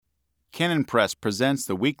Canon Press presents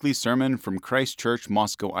the weekly sermon from Christ Church,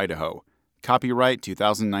 Moscow, Idaho. Copyright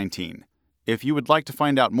 2019. If you would like to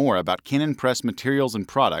find out more about Canon Press materials and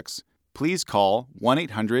products, please call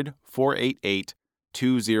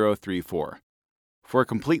 1-800-488-2034. For a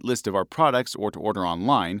complete list of our products or to order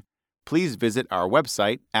online, please visit our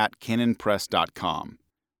website at canonpress.com.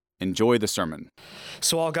 Enjoy the sermon.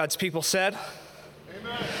 So all God's people said,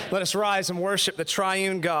 Amen. Let us rise and worship the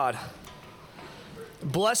triune God.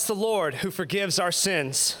 Bless the Lord who forgives our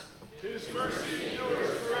sins. His mercy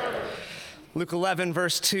endures forever. Luke 11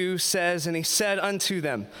 verse 2 says, And he said unto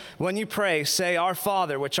them, When you pray, say, Our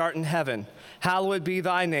Father which art in heaven, hallowed be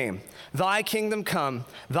thy name. Thy kingdom come,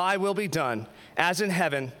 thy will be done, as in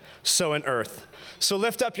heaven, so in earth. So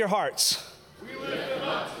lift up your hearts. We lift them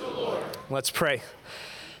up to the Lord. Let's pray.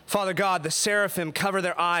 Father God, the seraphim cover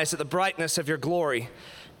their eyes at the brightness of your glory.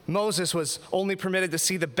 Moses was only permitted to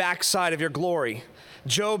see the backside of your glory.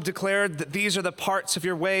 Job declared that these are the parts of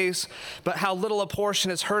your ways, but how little a portion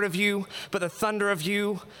is heard of you, but the thunder of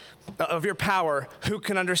your power, who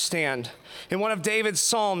can understand? In one of David's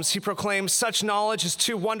psalms, he proclaims, Such knowledge is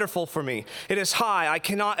too wonderful for me. It is high, I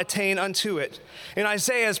cannot attain unto it. In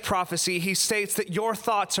Isaiah's prophecy, he states that your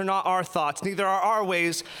thoughts are not our thoughts, neither are our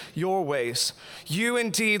ways your ways. You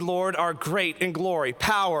indeed, Lord, are great in glory,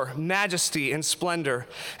 power, majesty, and splendor.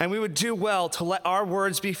 And we would do well to let our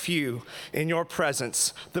words be few in your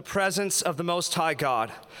presence, the presence of the Most High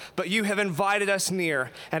God. But you have invited us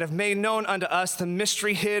near and have made known unto us the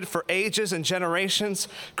mystery hid for ages and generations,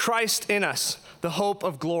 Christ in us, the hope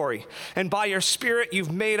of glory. And by your Spirit,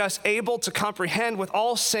 you've made us able to comprehend with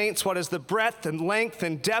all saints what is the breadth and length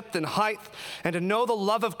and depth and height, and to know the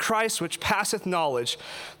love of Christ which passeth knowledge,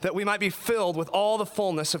 that we might be filled with all the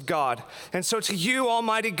fullness of God. And so to you,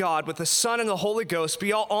 Almighty God, with the Son and the Holy Ghost,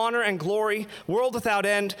 be all honor and glory, world without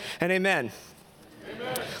end, and amen.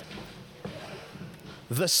 Amen.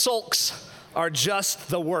 The sulks are just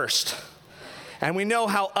the worst. And we know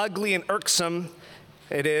how ugly and irksome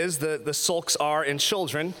it is, the sulks are in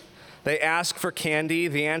children. They ask for candy,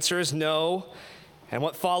 the answer is no. And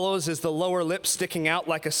what follows is the lower lip sticking out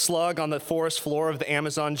like a slug on the forest floor of the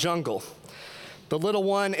Amazon jungle. The little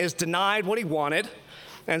one is denied what he wanted,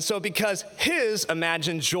 and so because his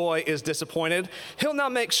imagined joy is disappointed, he'll now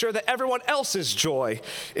make sure that everyone else's joy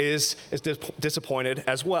is disappointed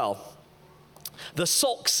as well. The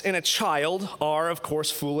sulks in a child are, of course,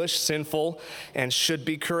 foolish, sinful, and should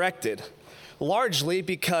be corrected. Largely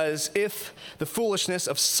because if the foolishness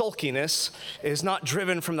of sulkiness is not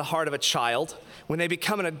driven from the heart of a child, when they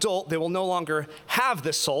become an adult, they will no longer have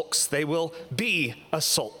the sulks, they will be a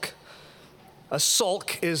sulk. A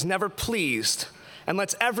sulk is never pleased and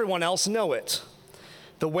lets everyone else know it.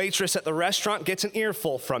 The waitress at the restaurant gets an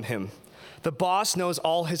earful from him. The boss knows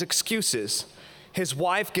all his excuses. His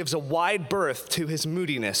wife gives a wide berth to his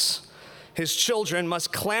moodiness. His children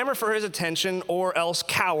must clamor for his attention or else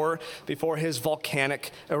cower before his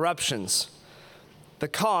volcanic eruptions. The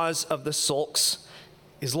cause of the sulks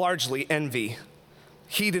is largely envy.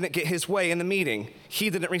 He didn't get his way in the meeting. He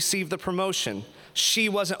didn't receive the promotion. She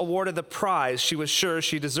wasn't awarded the prize she was sure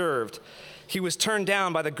she deserved. He was turned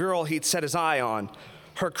down by the girl he'd set his eye on.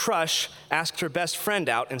 Her crush asked her best friend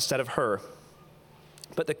out instead of her.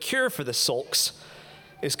 But the cure for the sulks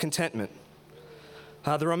is contentment.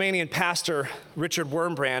 The Romanian pastor, Richard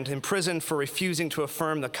Wurmbrand, imprisoned for refusing to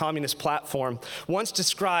affirm the communist platform, once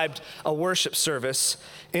described a worship service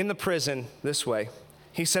in the prison this way.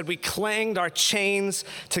 He said, We clanged our chains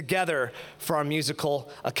together for our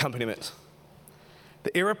musical accompaniment.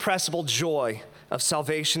 The irrepressible joy of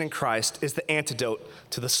salvation in Christ is the antidote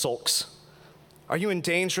to the sulks. Are you in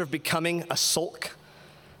danger of becoming a sulk?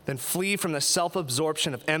 Then flee from the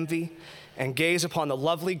self-absorption of envy and gaze upon the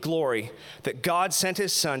lovely glory that God sent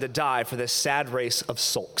his Son to die for this sad race of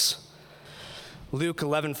sulks. Luke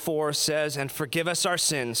 11:4 says, And forgive us our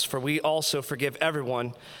sins, for we also forgive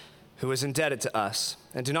everyone who is indebted to us.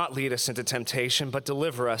 And do not lead us into temptation, but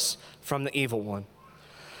deliver us from the evil one.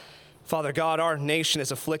 Father God, our nation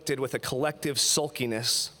is afflicted with a collective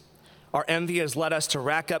sulkiness. Our envy has led us to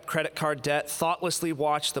rack up credit card debt, thoughtlessly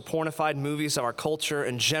watch the pornified movies of our culture,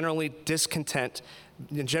 and generally be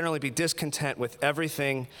discontent with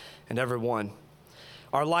everything and everyone.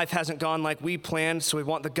 Our life hasn't gone like we planned, so we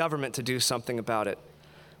want the government to do something about it.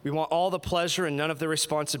 We want all the pleasure and none of the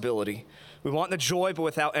responsibility. We want the joy, but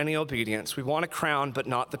without any obedience. We want a crown, but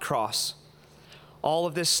not the cross. All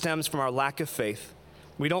of this stems from our lack of faith.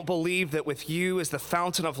 We don't believe that with you is the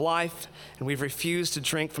fountain of life, and we've refused to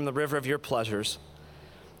drink from the river of your pleasures,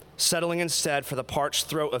 settling instead for the parched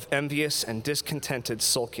throat of envious and discontented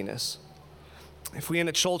sulkiness. If we in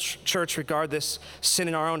the church regard this sin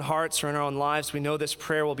in our own hearts or in our own lives, we know this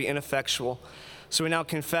prayer will be ineffectual. So we now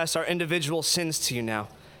confess our individual sins to you now,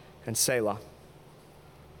 and Selah.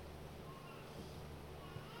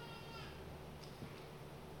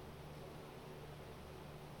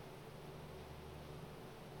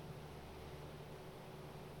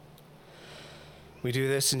 We do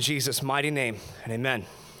this in Jesus' mighty name, and amen.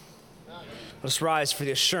 Let us rise for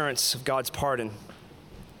the assurance of God's pardon.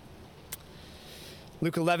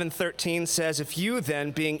 Luke 11:13 says, "If you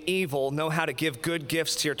then, being evil, know how to give good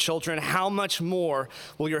gifts to your children, how much more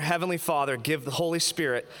will your heavenly Father give the Holy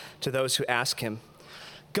Spirit to those who ask him?"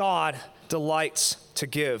 God delights to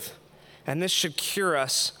give, and this should cure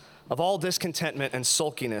us of all discontentment and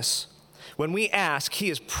sulkiness. When we ask,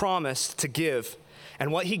 he is promised to give,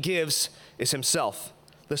 and what he gives is himself,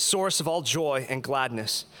 the source of all joy and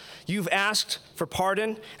gladness. You've asked for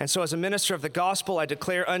pardon, and so as a minister of the gospel, I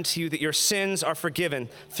declare unto you that your sins are forgiven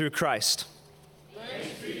through Christ. Thanks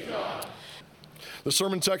be to God. The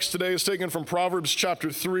sermon text today is taken from Proverbs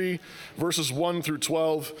chapter 3, verses 1 through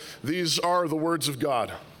 12. These are the words of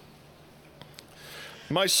God.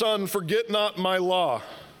 My son, forget not my law,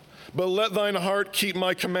 but let thine heart keep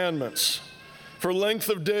my commandments. For length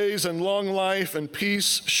of days and long life and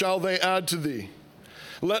peace shall they add to thee.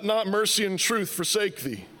 Let not mercy and truth forsake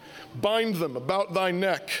thee. Bind them about thy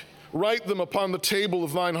neck. Write them upon the table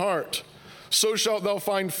of thine heart. So shalt thou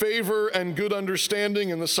find favor and good understanding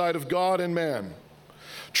in the sight of God and man.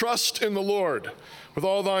 Trust in the Lord with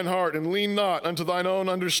all thine heart, and lean not unto thine own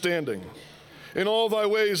understanding. In all thy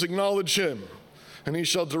ways acknowledge him, and he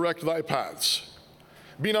shall direct thy paths.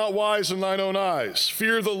 Be not wise in thine own eyes.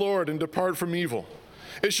 Fear the Lord and depart from evil.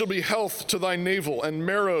 It shall be health to thy navel and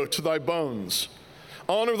marrow to thy bones.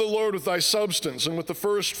 Honor the Lord with thy substance and with the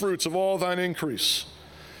first fruits of all thine increase.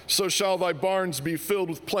 So shall thy barns be filled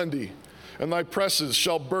with plenty, and thy presses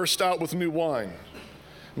shall burst out with new wine.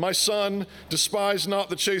 My son, despise not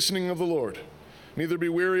the chastening of the Lord, neither be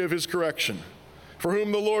weary of his correction. For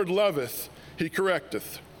whom the Lord loveth, he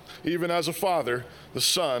correcteth, even as a father the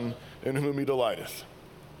son in whom he delighteth.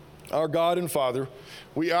 Our God and Father,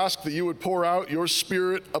 we ask that you would pour out your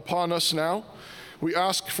Spirit upon us now. We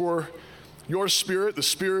ask for your Spirit, the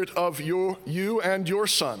Spirit of you and your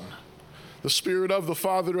Son, the Spirit of the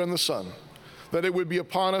Father and the Son, that it would be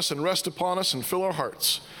upon us and rest upon us and fill our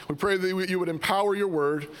hearts. We pray that you would empower your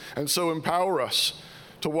word and so empower us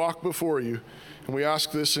to walk before you. And we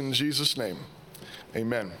ask this in Jesus' name.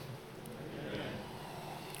 Amen.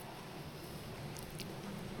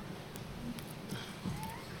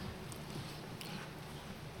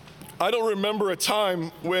 I don't remember a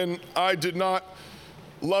time when I did not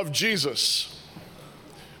love Jesus.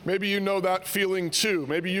 Maybe you know that feeling too.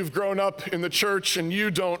 Maybe you've grown up in the church and you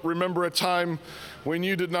don't remember a time when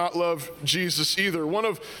you did not love Jesus either. One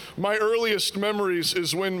of my earliest memories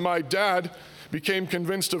is when my dad became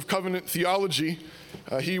convinced of covenant theology.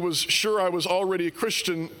 He was sure I was already a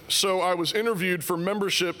Christian, so I was interviewed for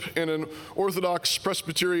membership in an Orthodox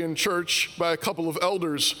Presbyterian church by a couple of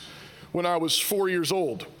elders when I was 4 years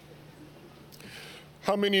old.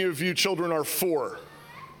 How many of you children are 4?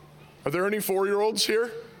 Are there any 4-year-olds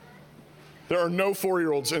here? There are no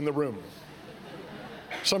 4-year-olds in the room.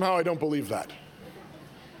 Somehow I don't believe that.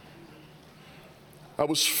 I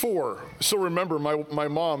was 4. I still remember my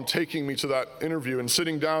mom taking me to that interview and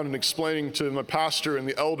sitting down and explaining to the pastor and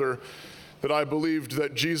the elder that I believed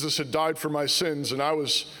that Jesus had died for my sins and I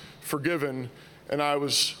was forgiven and I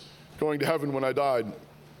was going to heaven when I died.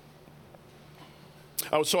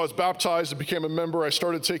 I was baptized and became a member. I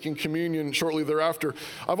started taking communion shortly thereafter.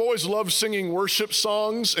 I've always loved singing worship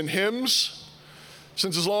songs and hymns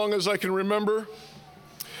since as long as I can remember.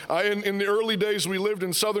 In the early days, we lived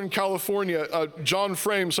in Southern California. John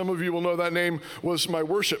Frame, some of you will know that name, was my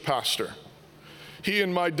worship pastor. He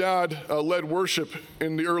and my dad led worship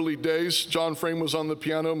in the early days. John Frame was on the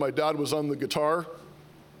piano. My dad was on the guitar.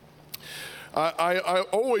 I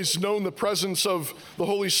always known the presence of the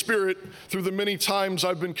Holy Spirit through the many times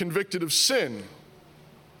I've been convicted of sin.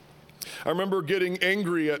 I remember getting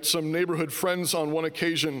angry at some neighborhood friends on one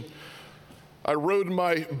occasion. I rode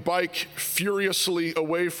my bike furiously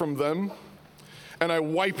away from them, and I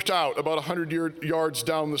wiped out about 100 yards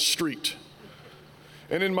down the street.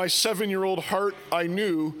 And in my 7-year-old heart, I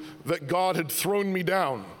knew that God had thrown me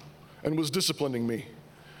down and was disciplining me.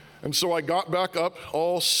 And so I got back up,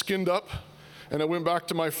 all skinned up, and I went back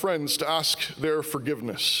to my friends to ask their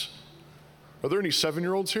forgiveness. Are there any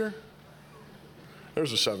 7-year-olds here?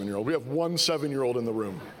 There's a 7-year-old. We have 1 7-year-old in the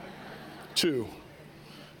room. 2,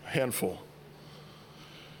 a handful.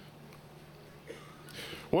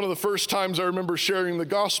 One of the first times I remember sharing the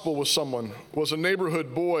gospel with someone was a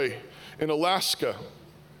neighborhood boy in Alaska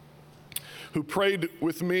who prayed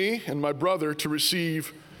with me and my brother to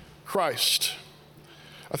receive Christ.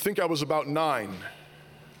 I think I was about 9. Are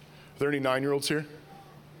there any 9-year-olds here?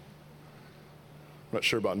 I'm not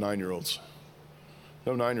sure about 9-year-olds.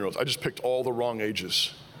 No 9-year-olds. I just picked all the wrong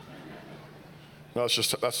ages. No,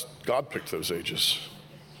 that's God picked those ages.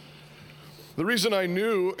 The reason I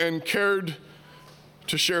knew and cared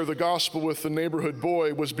to share the gospel with the neighborhood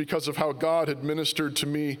boy was because of how God had ministered to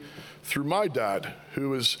me through my dad,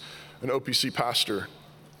 who is an OPC pastor.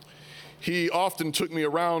 He often took me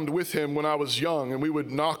around with him when I was young, and we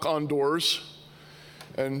would knock on doors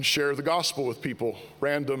and share the gospel with people,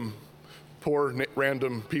 random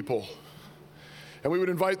people. And we would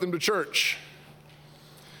invite them to church.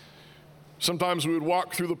 Sometimes we would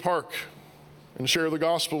walk through the park and share the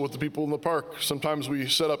gospel with the people in the park. Sometimes we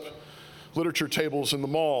set up literature tables in the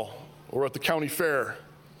mall or at the county fair.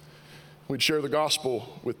 We'd share the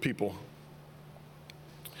gospel with people.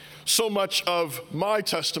 So much of my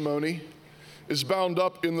testimony is bound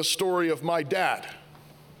up in the story of my dad,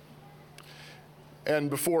 and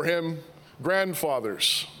before him,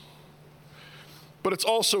 grandfathers. But it's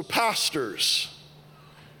also pastors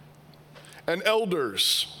and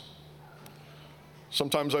elders.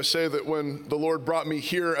 Sometimes I say that when the Lord brought me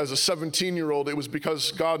here as a 17-year-old, it was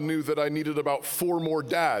because God knew that I needed about 4 more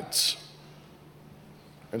dads.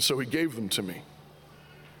 And so he gave them to me.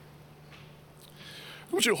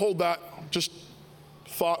 I want you to hold that just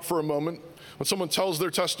thought for a moment. When someone tells their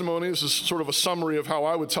testimony, this is sort of a summary of how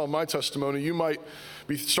I would tell my testimony. You might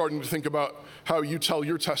be starting to think about how you tell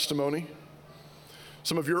your testimony.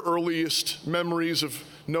 Some of your earliest memories of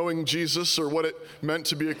knowing Jesus or what it meant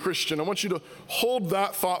to be a Christian. I want you to hold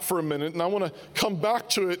that thought for a minute, and I want to come back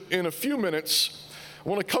to it in a few minutes. I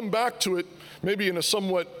want to come back to it maybe in a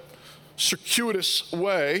somewhat circuitous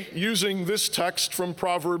way, using this text from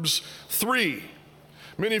Proverbs 3.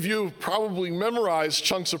 Many of you probably memorized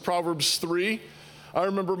chunks of Proverbs 3. I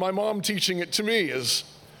remember my mom teaching it to me as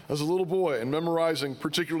a little boy and memorizing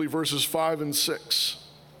particularly verses 5 and 6.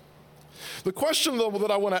 The question, though,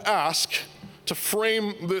 that I want to ask to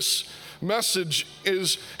frame this message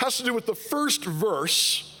has to do with the first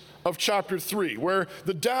verse of chapter 3, where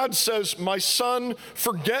the dad says, "My son,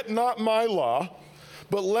 forget not my law,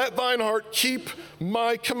 but let thine heart keep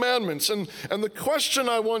my commandments." And the question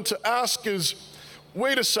I want to ask is,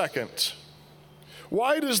 wait a second.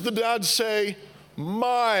 Why does the dad say,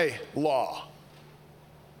 "my law"?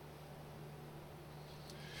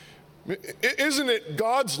 Isn't it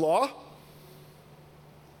God's law?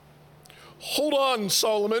 Hold on,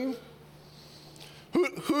 Solomon.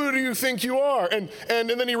 Who do you think you are? And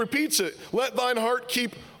then he repeats it. Let thine heart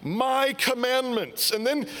keep my commandments. And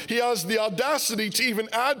then he has the audacity to even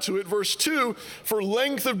add to it, verse 2, for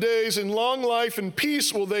length of days and long life and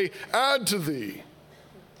peace will they add to thee.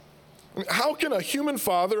 I mean, how can a human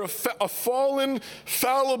father, a fallen,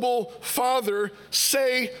 fallible father,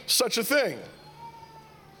 say such a thing?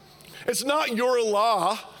 It's not your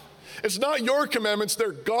law. It's not your commandments,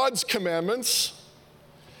 they're God's commandments.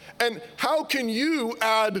 And how can you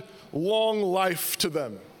add long life to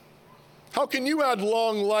them? How can you add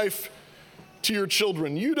long life to your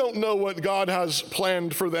children? You don't know what God has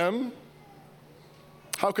planned for them.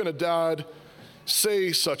 How can a dad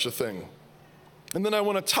say such a thing? And then I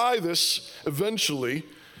want to tie this eventually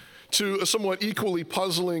to a somewhat equally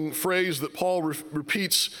puzzling phrase that Paul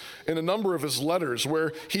repeats in a number of his letters,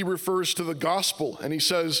 where he refers to the gospel and he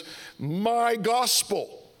says, "my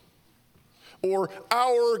gospel," or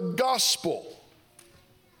 "our gospel."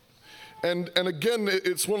 And again,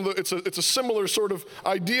 it's a similar sort of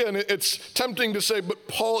idea, and it's tempting to say, but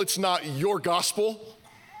Paul, it's not your gospel.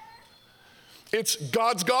 It's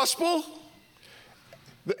God's gospel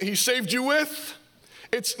that he saved you with.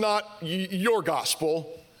 It's not your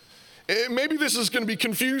gospel. Maybe this is going to be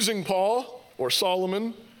confusing, Paul or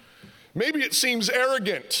Solomon. Maybe it seems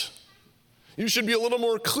arrogant. You should be a little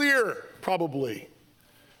more clear, probably,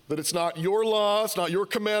 that it's not your law, it's not your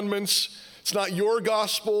commandments, it's not your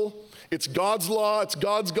gospel, it's God's law, it's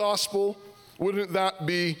God's gospel. Wouldn't that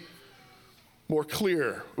be more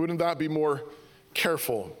clear? Wouldn't that be more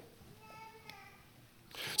careful?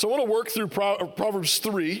 So I want to work through Proverbs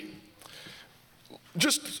 3,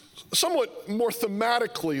 just somewhat more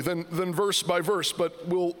thematically than verse by verse, but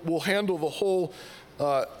we'll handle the whole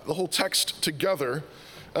text together.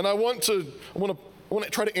 And I want to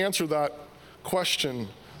try to answer that question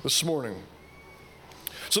this morning.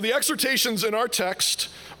 So the exhortations in our text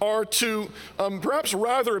are to perhaps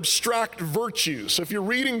rather abstract virtues. So if you're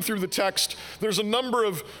reading through the text, there's a number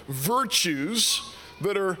of virtues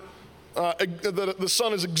that the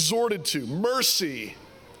Son is exhorted to: mercy,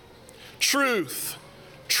 truth,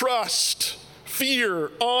 trust,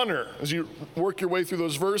 fear, honor, as you work your way through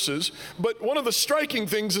those verses. But one of the striking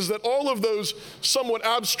things is that all of those somewhat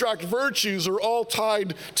abstract virtues are all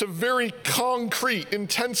tied to very concrete,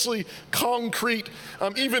 intensely concrete,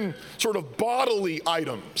 even sort of bodily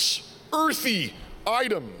items, earthy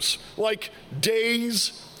items like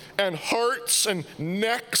days and hearts and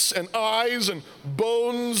necks and eyes and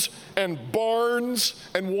bones and barns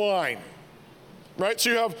and wine. Right?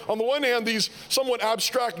 So you have, on the one hand, these somewhat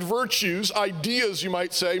abstract virtues, ideas, you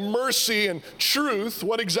might say, mercy and truth.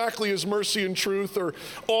 What exactly is mercy and truth, or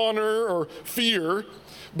honor or fear?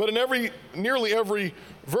 But in nearly every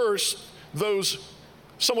verse, those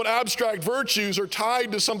somewhat abstract virtues are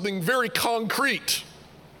tied to something very concrete.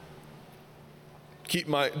 Keep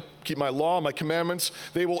my law, my commandments.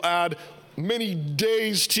 They will add many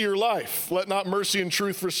days to your life. Let not mercy and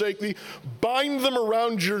truth forsake thee. Bind them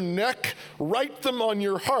around your neck. Write them on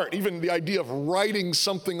your heart. Even the idea of writing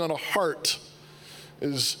something on a heart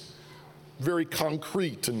is very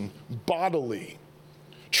concrete and bodily.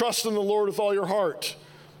 Trust in the Lord with all your heart.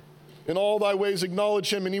 In all thy ways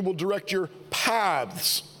acknowledge him, and he will direct your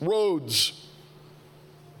paths, roads,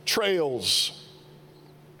 trails.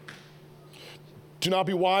 Do not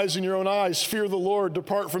be wise in your own eyes. Fear the Lord.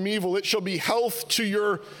 Depart from evil. It shall be health to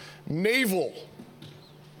your navel.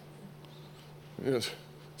 It's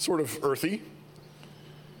sort of earthy.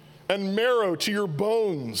 And marrow to your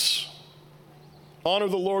bones. Honor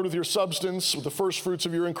the Lord with your substance, with the first fruits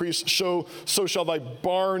of your increase. So shall thy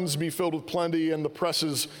barns be filled with plenty, and the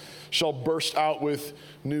presses shall burst out with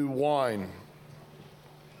new wine.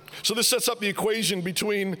 So this sets up the equation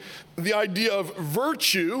between the idea of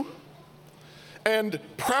virtue and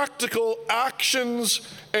practical actions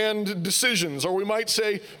and decisions, or we might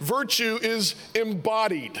say virtue is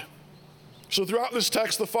embodied. So throughout this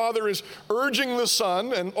text, the Father is urging the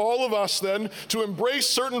Son and all of us then to embrace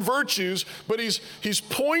certain virtues, but he's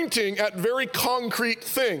pointing at very concrete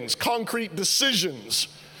things, concrete decisions,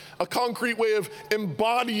 a concrete way of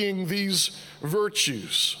embodying these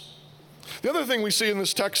virtues. The other thing we see in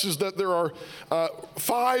this text is that there are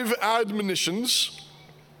 5 admonitions,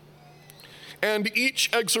 and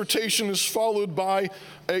each exhortation is followed by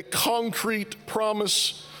a concrete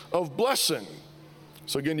promise of blessing.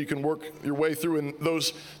 So again, you can work your way through, and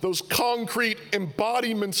those concrete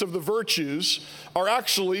embodiments of the virtues are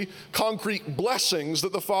actually concrete blessings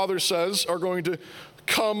that the Father says are going to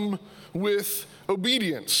come with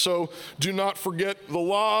obedience. So do not forget the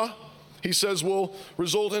law, he says, will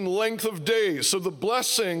result in length of days. So the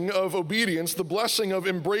blessing of obedience, the blessing of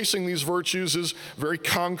embracing these virtues is very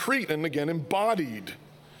concrete and again embodied.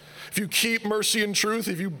 If you keep mercy and truth,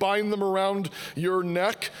 if you bind them around your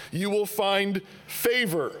neck, you will find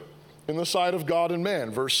favor in the sight of God and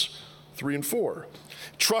man. Verse 3 and 4.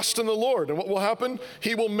 Trust in the Lord, and what will happen?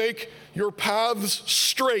 He will make your paths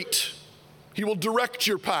straight. He will direct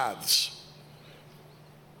your paths.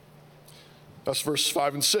 That's verse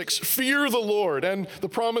 5 and 6. Fear the Lord, and the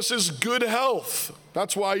promise is good health.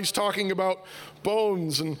 That's why he's talking about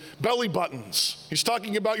bones and belly buttons. He's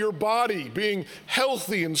talking about your body being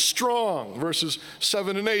healthy and strong, verses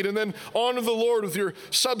 7 and 8. And then honor the Lord with your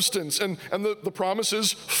substance, and the promise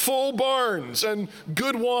is full barns and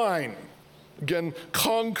good wine. Again,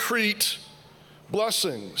 concrete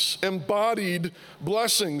blessings, embodied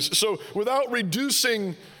blessings. So without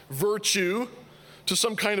reducing virtue to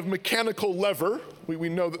some kind of mechanical lever, we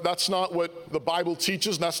know that that's not what the Bible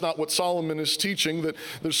teaches, and that's not what Solomon is teaching, that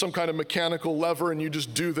there's some kind of mechanical lever and you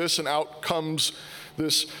just do this and out comes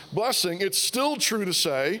this blessing. It's still true to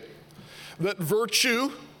say that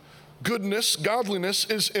virtue, goodness, godliness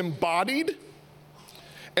is embodied,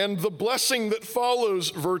 and the blessing that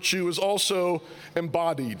follows virtue is also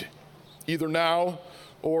embodied, either now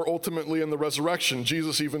or ultimately in the resurrection.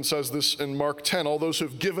 Jesus even says this in Mark 10, all those who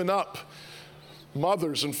have given up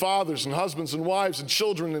mothers and fathers and husbands and wives and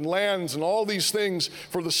children and lands and all these things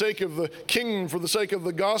for the sake of the kingdom, for the sake of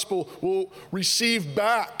the gospel, will receive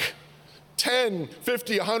back 10,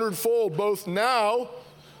 50, 100-fold, both now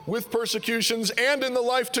with persecutions and in the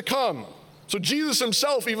life to come. So Jesus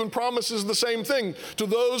himself even promises the same thing to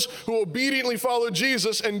those who obediently follow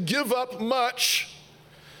Jesus and give up much.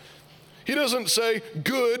 He doesn't say,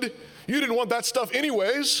 good, you didn't want that stuff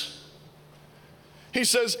anyways. He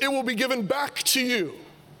says, it will be given back to you.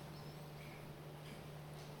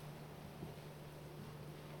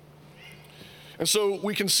 And so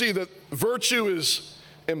we can see that virtue is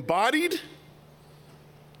embodied,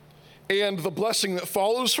 and the blessing that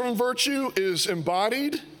follows from virtue is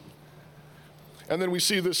embodied. And then we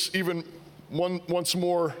see this even once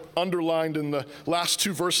more underlined in the last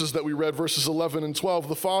two verses that we read, verses 11 and 12,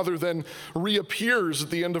 the Father then reappears at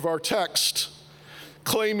the end of our text,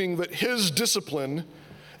 claiming that his discipline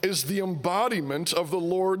is the embodiment of the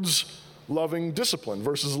Lord's loving discipline.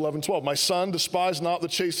 Verses 11, 12. My son, despise not the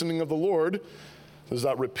chastening of the Lord. There's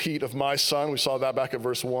that repeat of my son. We saw that back at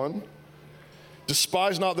verse 1.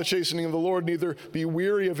 Despise not the chastening of the Lord, neither be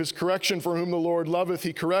weary of his correction, for whom the Lord loveth,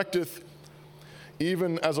 he correcteth,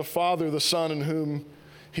 even as a father the son in whom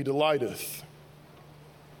he delighteth.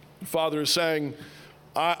 The Father is saying,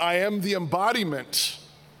 I am the embodiment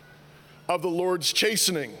of the Lord's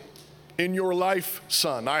chastening in your life,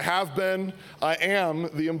 son. I have been, I am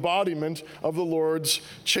the embodiment of the Lord's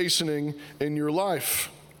chastening in your life.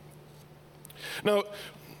 Now,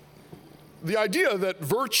 the idea that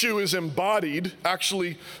virtue is embodied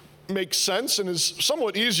actually makes sense and is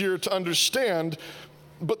somewhat easier to understand,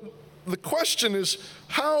 but the question is,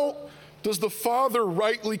 how does the Father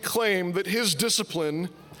rightly claim that his discipline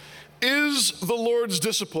is the Lord's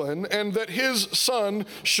discipline and that his son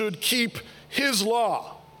should keep his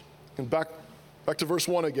law? And back to verse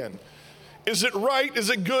 1 again. Is it right, is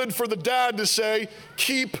it good for the dad to say,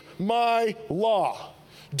 keep my law?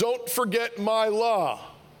 Don't forget my law.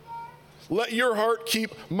 Let your heart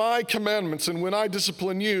keep my commandments, and when I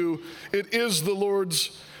discipline you, it is the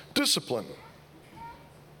Lord's discipline.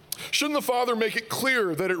 Shouldn't the Father make it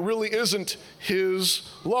clear that it really isn't his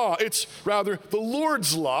law? It's rather the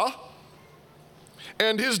Lord's law,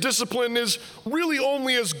 and his discipline is really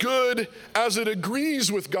only as good as it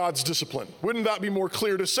agrees with God's discipline. Wouldn't that be more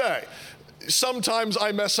clear to say? Sometimes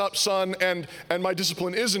I mess up, son, and my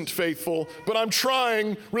discipline isn't faithful, but I'm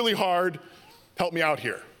trying really hard. Help me out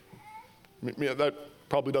here. That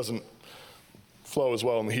probably doesn't flow as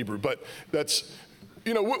well in the Hebrew, but that's,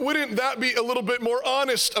 wouldn't that be a little bit more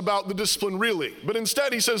honest about the discipline really? But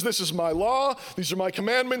instead he says, this is my law, these are my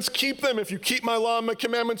commandments, keep them. If you keep my law and my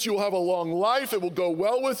commandments, you will have a long life, it will go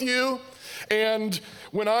well with you. And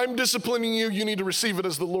when I'm disciplining you, you need to receive it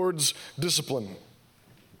as the Lord's discipline.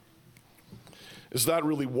 Is that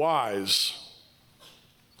really wise?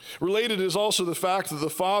 Related is also the fact that the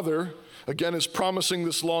Father, again, is promising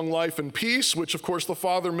this long life and peace, which of course the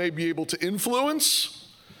Father may be able to influence,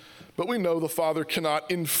 but we know the Father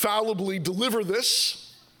cannot infallibly deliver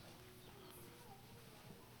this.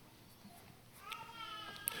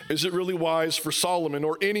 Is it really wise for Solomon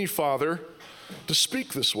or any father to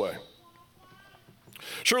speak this way?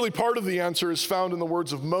 Surely part of the answer is found in the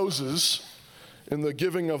words of Moses in the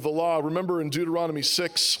giving of the law. Remember in Deuteronomy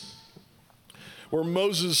 6, where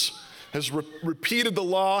Moses has repeated the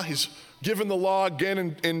law. He's given the law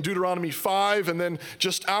again in Deuteronomy 5, and then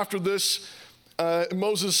just after this,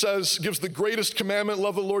 Moses gives the greatest commandment,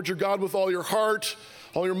 love the Lord your God with all your heart,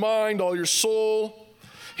 all your mind, all your soul.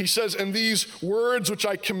 He says, and these words which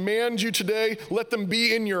I command you today, let them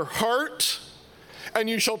be in your heart, and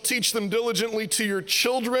you shall teach them diligently to your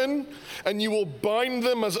children, and you will bind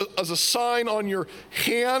them as a sign on your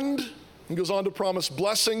hand. He goes on to promise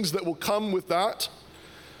blessings that will come with that.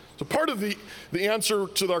 So part of the answer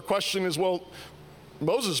to our question is, well,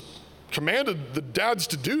 Moses commanded the dads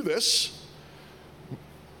to do this.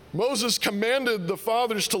 Moses commanded the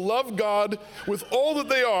fathers to love God with all that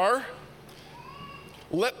they are.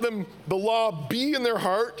 Let the law be in their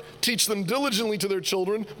heart, teach them diligently to their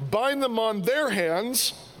children, bind them on their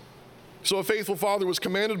hands. So a faithful father was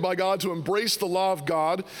commanded by God to embrace the law of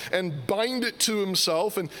God and bind it to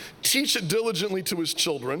himself and teach it diligently to his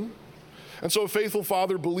children. And so a faithful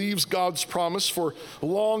father believes God's promise for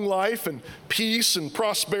long life and peace and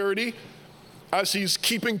prosperity as he's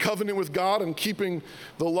keeping covenant with God and keeping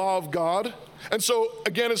the law of God. And so,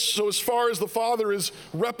 again, as far as the Father is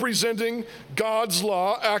representing God's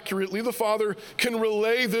law accurately, the Father can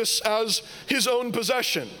relay this as his own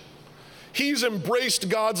possession. He's embraced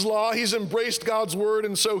God's law, he's embraced God's word,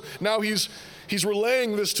 and so now he's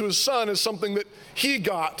relaying this to his son as something that he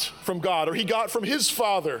got from God, or he got from his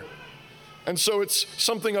father. And so it's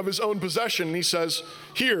something of his own possession, and he says,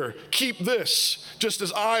 here, keep this, just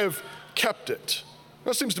as I have kept it.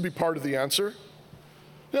 That seems to be part of the answer.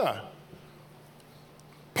 Yeah.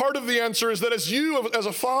 Part of the answer is that as you, as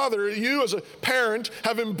a father, you as a parent,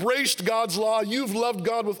 have embraced God's law, you've loved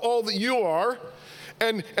God with all that you are,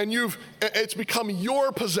 and it's become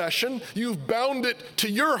your possession, you've bound it to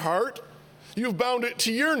your heart, you've bound it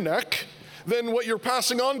to your neck, then what you're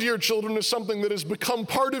passing on to your children is something that has become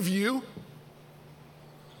part of you.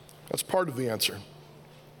 That's part of the answer.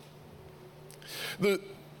 The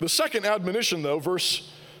second admonition, though,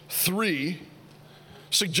 verse 3,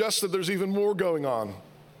 suggests that there's even more going on.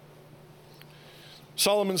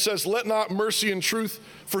 Solomon says, let not mercy and truth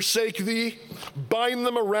forsake thee. Bind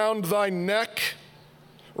them around thy neck.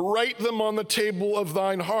 Write them on the table of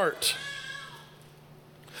thine heart.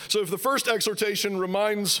 So if the first exhortation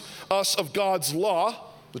reminds us of God's law,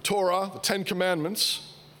 the Torah, the Ten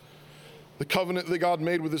Commandments, the covenant that God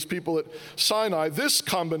made with his people at Sinai, this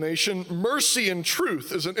combination, mercy and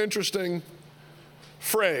truth, is an interesting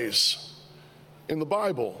phrase in the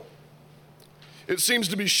Bible. It seems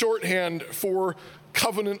to be shorthand for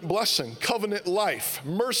covenant blessing, covenant life,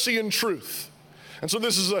 mercy and truth. And so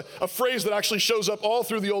this is a phrase that actually shows up all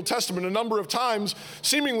through the Old Testament a number of times,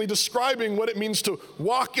 seemingly describing what it means to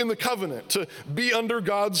walk in the covenant, to be under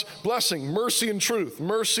God's blessing, mercy and truth,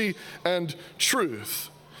 mercy and truth.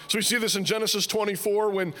 So we see this in Genesis 24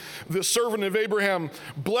 when the servant of Abraham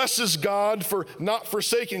blesses God for not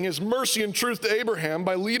forsaking his mercy and truth to Abraham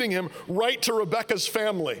by leading him right to Rebekah's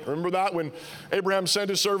family. Remember that when Abraham sent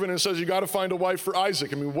his servant and says, you got to find a wife for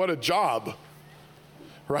Isaac. I mean, what a job.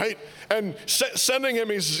 Right? And sending him,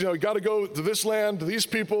 he's, you got to go to this land, to these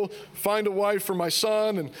people, find a wife for my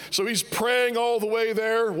son. And so he's praying all the way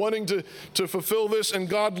there, wanting to fulfill this, and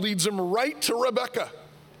God leads him right to Rebekah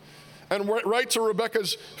and right to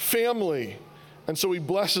Rebekah's family. And so he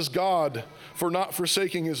blesses God for not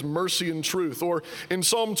forsaking his mercy and truth. Or in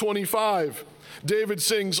Psalm 25, David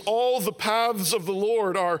sings, all the paths of the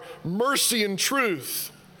Lord are mercy and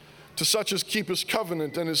truth to such as keep his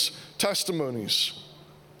covenant and his testimonies.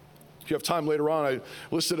 If you have time later on, I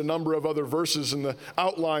listed a number of other verses in the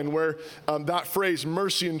outline where that phrase,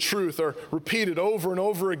 mercy and truth, are repeated over and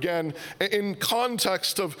over again in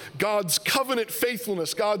context of God's covenant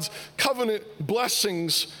faithfulness, God's covenant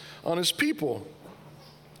blessings on his people.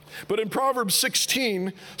 But in Proverbs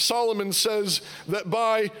 16, Solomon says that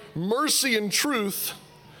by mercy and truth,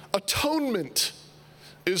 atonement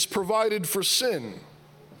is provided for sin.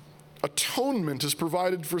 Atonement is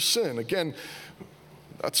provided for sin. Again,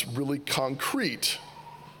 that's really concrete.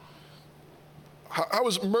 How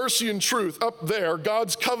is mercy and truth up there,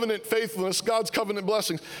 God's covenant faithfulness, God's covenant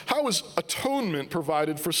blessings? How is atonement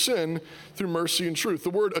provided for sin through mercy and truth?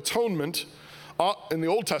 The word atonement, in the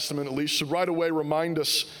Old Testament at least, should right away remind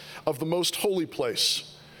us of the most holy place,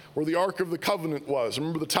 where the Ark of the Covenant was.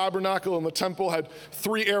 Remember, the tabernacle and the temple had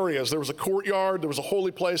three areas. There was a courtyard, there was a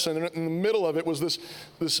holy place, and in the middle of it was this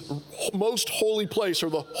most holy place, or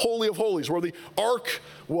the Holy of Holies, where the Ark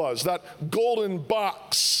was, that golden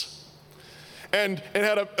box. And it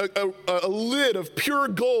had a lid of pure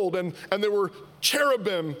gold, and there were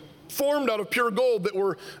cherubim formed out of pure gold that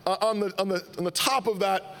were on the top of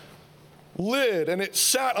that lid, and it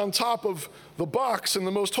sat on top of the box in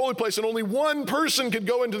the most holy place, and only one person could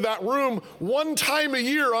go into that room one time a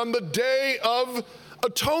year on the Day of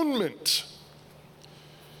Atonement.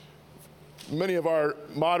 Many of our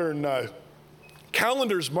modern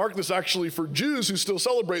calendars mark this actually for Jews who still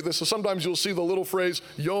celebrate this, so sometimes you'll see the little phrase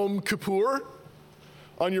Yom Kippur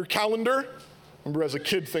on your calendar. I remember as a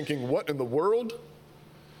kid thinking, what in the world?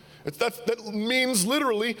 That means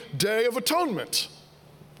literally Day of Atonement.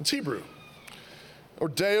 It's Hebrew. Or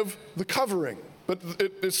Day of the Covering, but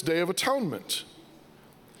it's Day of Atonement.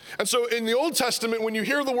 And so in the Old Testament, when you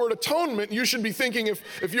hear the word atonement, you should be thinking,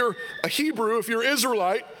 if you're a Hebrew, if you're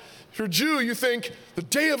Israelite, if you're Jew, you think the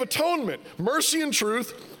Day of Atonement. Mercy and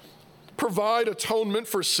truth provide atonement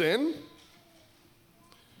for sin.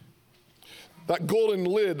 That golden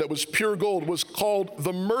lid that was pure gold was called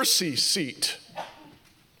the mercy seat.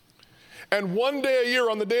 And one day a year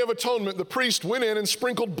on the Day of Atonement, the priest went in and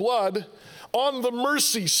sprinkled blood on the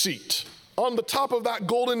mercy seat, on the top of that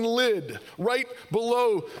golden lid, right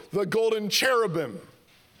below the golden cherubim.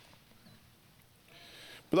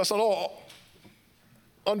 But that's not all.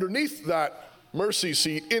 Underneath that mercy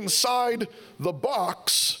seat, inside the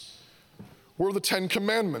box, were the 10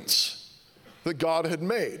 Commandments that God had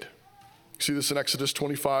made. You see this in Exodus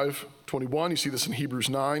 25:21. You see this in Hebrews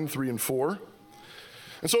 9:3 and 4.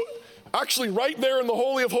 And so actually right there in the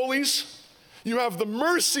Holy of Holies, you have the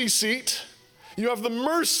mercy seat. You have the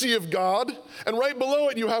mercy of God, and right below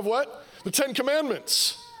it you have what? The 10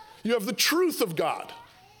 Commandments. You have the truth of God,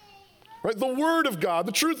 right? The Word of God,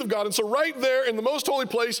 the truth of God. And so right there in the most holy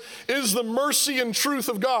place is the mercy and truth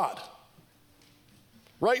of God.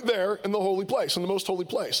 Right there in the holy place, in the most holy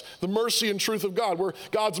place. The mercy and truth of God, where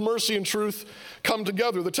God's mercy and truth come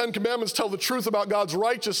together. The 10 Commandments tell the truth about God's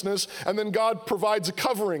righteousness, and then God provides a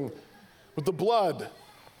covering with the blood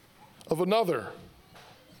of another.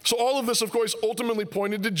 So all of this, of course, ultimately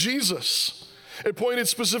pointed to Jesus. It pointed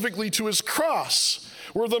specifically to his cross,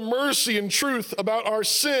 where the mercy and truth about our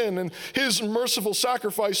sin and his merciful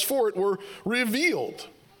sacrifice for it were revealed.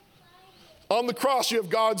 On the cross, you have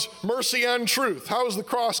God's mercy and truth. How is the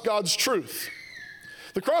cross God's truth?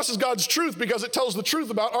 The cross is God's truth because it tells the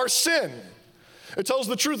truth about our sin. It tells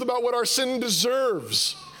the truth about what our sin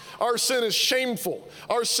deserves. Our sin is shameful.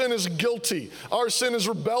 Our sin is guilty. Our sin is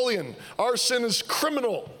rebellion. Our sin is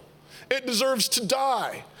criminal. It deserves to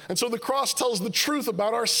die. And so the cross tells the truth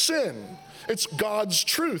about our sin. It's God's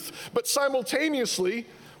truth. But simultaneously,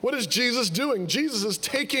 what is Jesus doing? Jesus is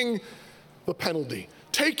taking the penalty,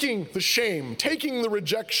 taking the shame, taking the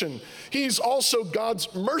rejection. He's also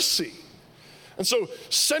God's mercy. And so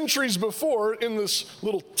centuries before, in this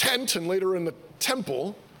little tent and later in the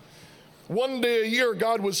temple, one day a year,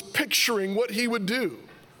 God was picturing what he would do.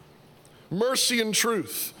 Mercy and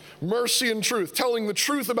truth. Mercy and truth, telling the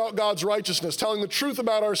truth about God's righteousness, telling the truth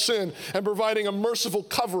about our sin, and providing a merciful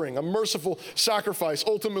covering, a merciful sacrifice,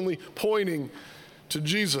 ultimately pointing to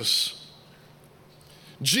Jesus.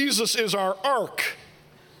 Jesus is our ark.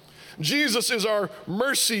 Jesus is our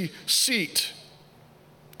mercy seat.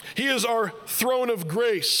 He is our throne of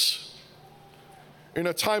grace in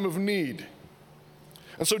a time of need.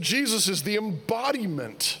 And so Jesus is the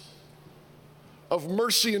embodiment of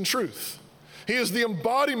mercy and truth. He is the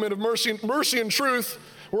embodiment of mercy. Mercy and truth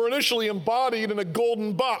were initially embodied in a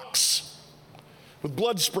golden box with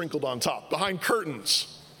blood sprinkled on top, behind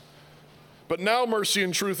curtains. But now mercy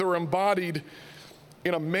and truth are embodied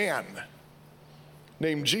in a man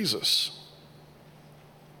named Jesus.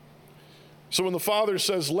 So when the Father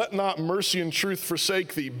says, "Let not mercy and truth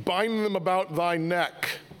forsake thee, bind them about thy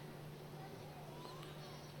neck,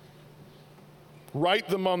 write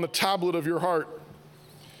them on the tablet of your heart,"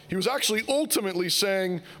 he was actually ultimately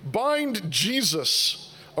saying, bind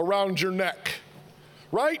Jesus around your neck.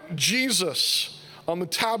 Write Jesus on the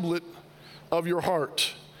tablet of your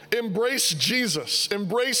heart. Embrace Jesus.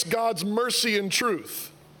 Embrace God's mercy and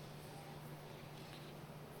truth.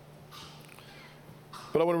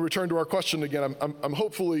 But I want to return to our question again. I'm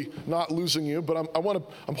hopefully not losing you, but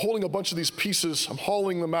I'm holding a bunch of these pieces. I'm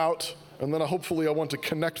hauling them out, and then hopefully I want to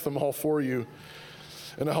connect them all for you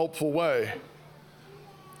in a helpful way.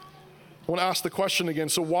 I want to ask the question again.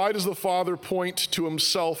 So why does the Father point to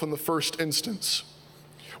himself in the first instance?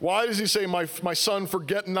 Why does he say, my son,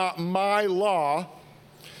 forget not my law,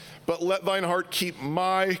 but let thine heart keep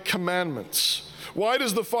my commandments? Why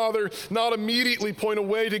does the Father not immediately point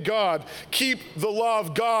away to God? Keep the law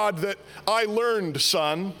of God that I learned,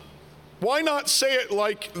 son. Why not say it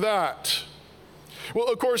like that? Well,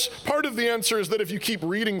 of course, part of the answer is that if you keep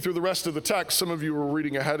reading through the rest of the text, some of you are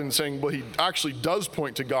reading ahead and saying, well, he actually does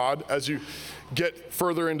point to God as you get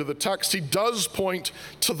further into the text. He does point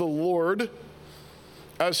to the Lord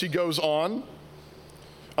as he goes on.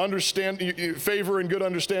 Favor and good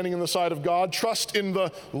understanding in the sight of God. Trust in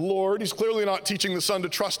the Lord. He's clearly not teaching the son to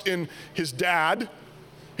trust in his dad.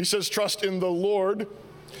 He says, trust in the Lord.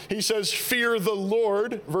 He says, fear the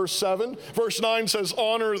Lord, verse 7. Verse 9 says,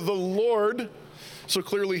 honor the Lord. So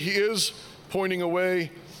clearly he is pointing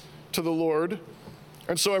away to the Lord.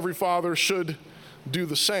 And so every father should do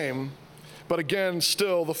the same. But again,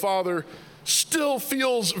 still, the Father still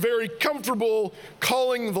feels very comfortable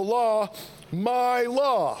calling the law my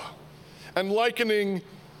law and likening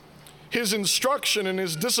his instruction and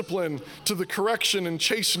his discipline to the correction and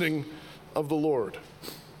chastening of the Lord.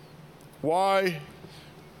 Why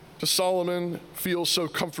does Solomon feel so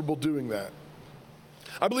comfortable doing that?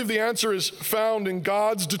 I believe the answer is found in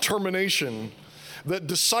God's determination that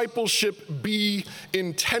discipleship be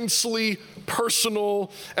intensely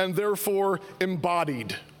personal and therefore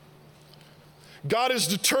embodied. God is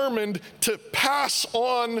determined to pass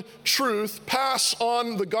on truth, pass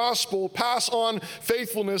on the gospel, pass on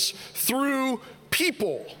faithfulness through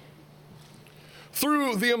people,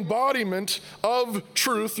 through the embodiment of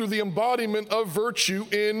truth, through the embodiment of virtue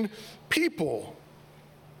in people.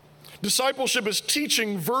 Discipleship is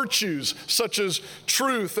teaching virtues such as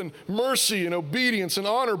truth and mercy and obedience and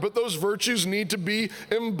honor, but those virtues need to be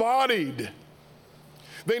embodied.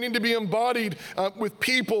 They need to be embodied with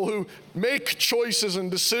people who make choices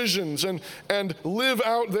and decisions and live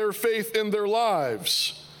out their faith in their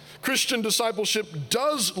lives. Christian discipleship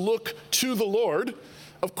does look to the Lord,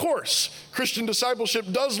 of course. Christian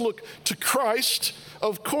discipleship does look to Christ,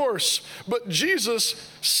 of course. But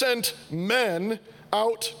Jesus sent men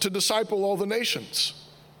out to disciple all the nations.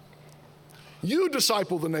 You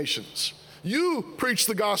disciple the nations. You preach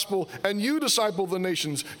the gospel and you disciple the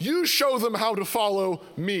nations. You show them how to follow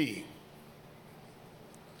me.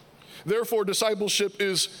 Therefore, discipleship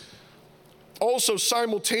is also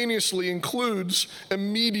simultaneously includes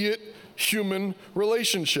immediate human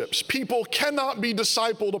relationships. People cannot be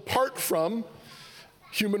discipled apart from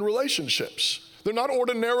human relationships. They're not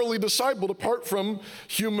ordinarily discipled apart from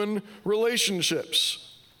human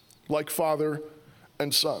relationships, like father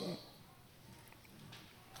and son.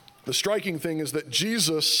 The striking thing is that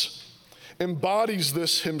Jesus embodies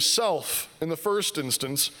this himself in the first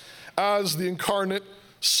instance as the incarnate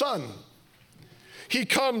Son. He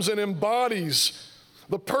comes and embodies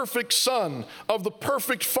the perfect Son of the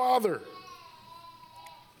perfect Father.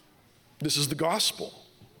 This is the gospel.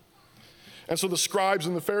 And so the scribes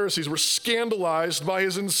and the Pharisees were scandalized by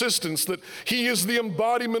his insistence that he is the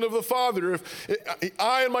embodiment of the Father. If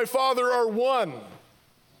I and my Father are one.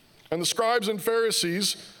 And the scribes and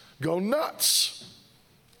Pharisees go nuts.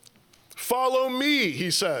 Follow me,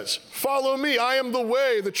 he says. Follow me. I am the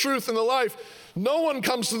way, the truth, and the life. No one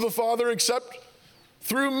comes to the Father except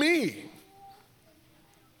through me.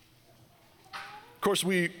 Of course,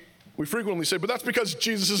 we frequently say, but that's because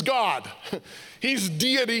Jesus is God. He's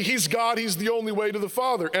deity, he's God, he's the only way to the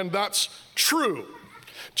Father. And that's true.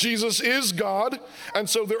 Jesus is God, and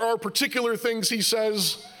so there are particular things he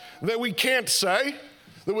says that we can't say,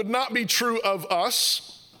 that would not be true of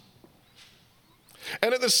us.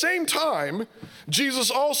 And at the same time,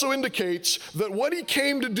 Jesus also indicates that what he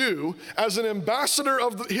came to do as an ambassador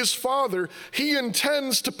of his Father, he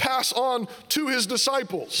intends to pass on to his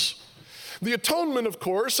disciples. The atonement, of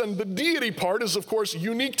course, and the deity part is, of course,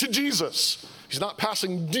 unique to Jesus. He's not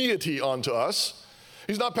passing deity on to us.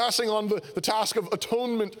 He's not passing on the task of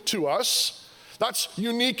atonement to us. That's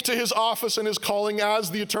unique to his office and his calling as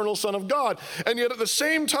the eternal Son of God. And yet at the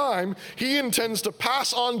same time, he intends to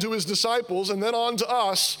pass on to his disciples and then on to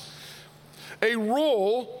us a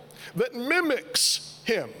role that mimics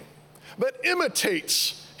him, that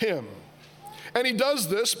imitates him. And he does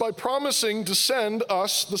this by promising to send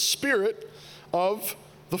us the Spirit of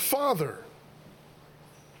the Father.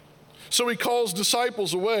 So he calls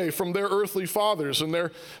disciples away from their earthly fathers and their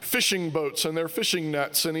fishing boats and their fishing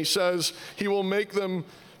nets, and he says he will make them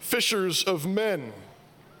fishers of men.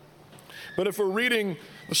 But if we're reading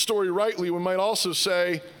the story rightly, we might also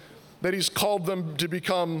say that he's called them to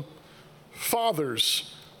become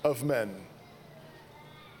fathers of men.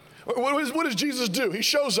 What does Jesus do? He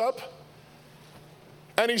shows up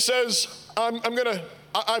and he says,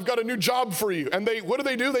 I've got a new job for you. And what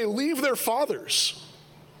do? They leave their fathers.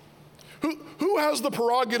 Who has the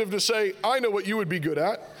prerogative to say, I know what you would be good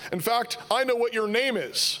at? In fact, I know what your name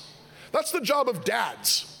is. That's the job of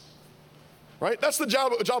dads, right? That's the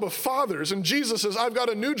job of fathers. And Jesus says, I've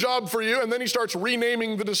got a new job for you. And then he starts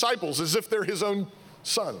renaming the disciples as if they're his own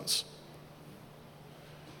sons.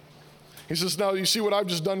 He says, now you see what I've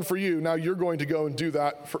just done for you. Now you're going to go and do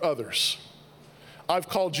that for others. I've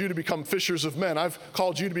called you to become fishers of men. I've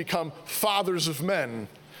called you to become fathers of men,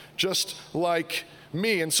 just like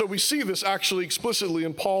me. And so we see this actually explicitly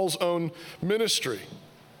in Paul's own ministry.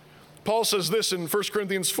 Paul says this in 1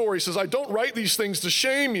 Corinthians 4. He says, I don't write these things to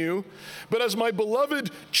shame you, but as my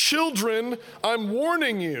beloved children, I'm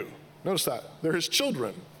warning you. Notice that. They're his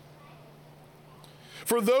children.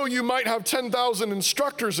 For though you might have 10,000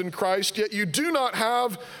 instructors in Christ, yet you do not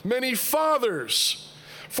have many fathers.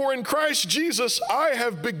 For in Christ Jesus, I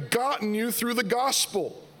have begotten you through the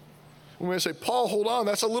gospel. We may say, Paul, hold on,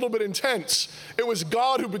 that's a little bit intense. It was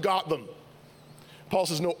God who begot them. Paul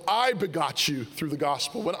says, no, I begot you through the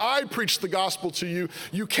gospel. When I preached the gospel to you,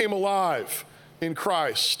 you came alive in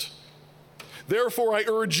Christ. Therefore, I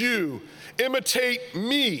urge you, imitate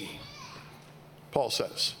me, Paul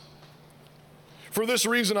says. For this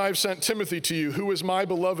reason, I have sent Timothy to you, who is my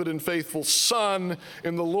beloved and faithful son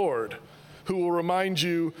in the Lord, who will remind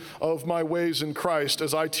you of my ways in Christ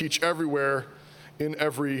as I teach everywhere in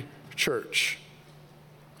every church.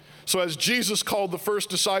 So as Jesus called the first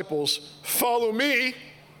disciples, follow me,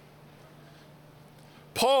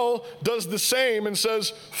 Paul does the same and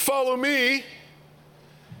says, follow me,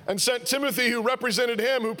 and sent Timothy, who represented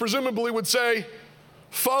him, who presumably would say,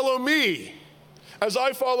 follow me, as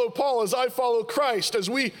I follow Paul, as I follow Christ, as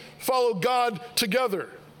we follow God together.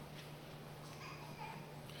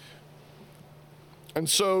 And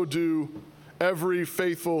so do every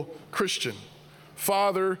faithful Christian.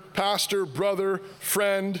 Father, pastor, brother,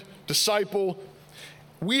 friend, disciple.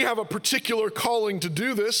 We have a particular calling to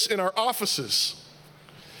do this in our offices.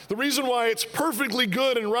 The reason why it's perfectly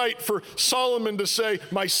good and right for Solomon to say,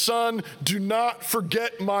 my son, do not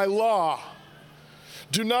forget my law.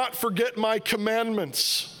 Do not forget my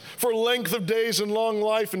commandments. For length of days and long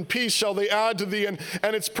life and peace shall they add to thee. And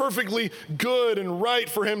it's perfectly good and right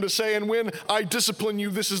for him to say, and when I discipline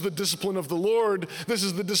you, this is the discipline of the Lord. This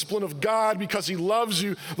is the discipline of God because he loves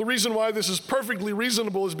you. The reason why this is perfectly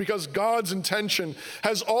reasonable is because God's intention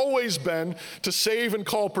has always been to save and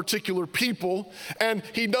call particular people. And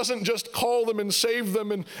he doesn't just call them and save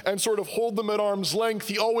them and sort of hold them at arm's length.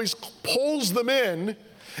 He always pulls them in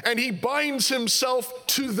and he binds himself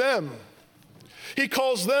to them. He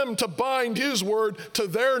calls them to bind his word to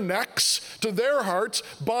their necks, to their hearts.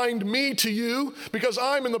 Bind me to you, because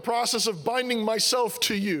I'm in the process of binding myself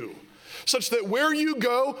to you, such that where you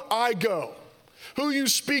go, I go. Who you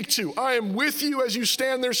speak to, I am with you as you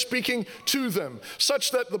stand there speaking to them,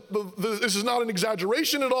 such that this is not an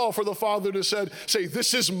exaggeration at all for the Father to say,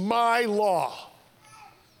 this is my law.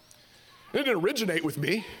 It didn't originate with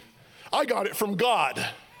me. I got it from God.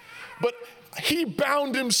 But he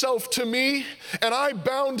bound himself to me, and I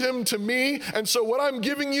bound him to me, and so what I'm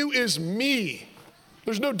giving you is me.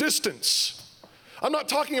 There's no distance. I'm not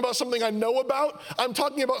talking about something I know about. I'm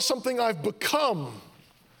talking about something I've become.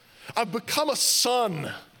 I've become a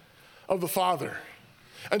son of the Father.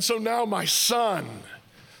 And so now my son,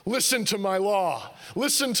 listen to my law.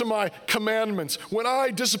 Listen to my commandments. When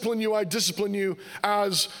I discipline you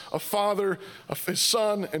as a father of his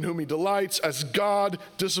son in whom he delights, as God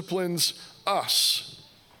disciplines us.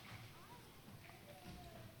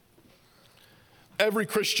 Every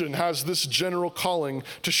Christian has this general calling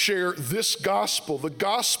to share this gospel, the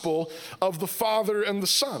gospel of the Father and the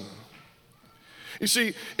Son. You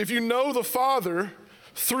see, if you know the Father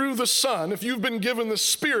through the Son, if you've been given the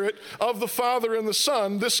Spirit of the Father and the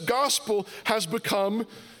Son, this gospel has become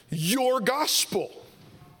your gospel.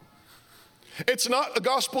 It's not a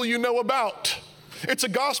gospel you know about. It's a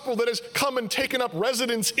gospel that has come and taken up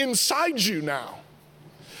residence inside you now.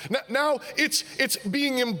 Now it's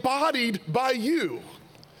being embodied by you.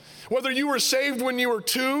 Whether you were saved when you were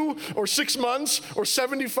 2 or 6 months or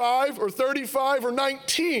 75 or 35 or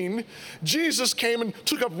 19, Jesus came and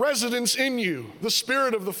took up residence in you. The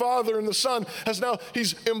Spirit of the Father and the Son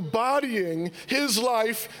he's embodying his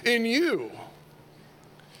life in you.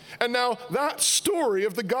 And now that story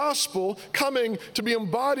of the gospel coming to be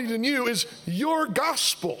embodied in you is your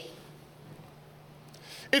gospel.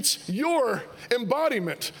 It's your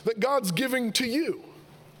embodiment that God's giving to you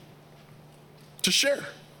to share.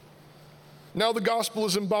 Now the gospel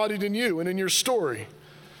is embodied in you and in your story.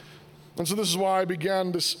 And so this is why I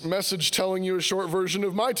began this message telling you a short version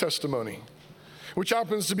of my testimony, which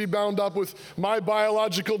happens to be bound up with my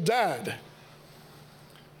biological dad.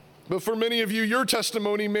 But for many of you, your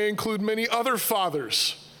testimony may include many other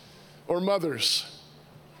fathers or mothers,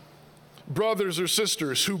 brothers or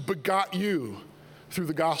sisters who begot you through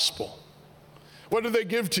the gospel. What did they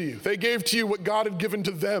give to you? They gave to you what God had given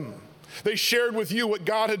to them. They shared with you what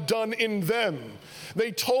God had done in them.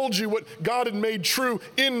 They told you what God had made true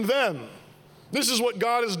in them. This is what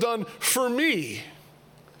God has done for me.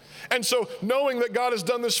 And so knowing that God has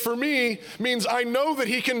done this for me means I know that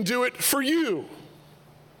he can do it for you.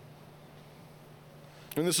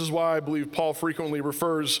 And this is why I believe Paul frequently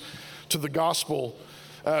refers to the gospel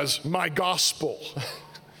as my gospel.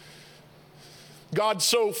 God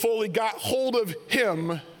so fully got hold of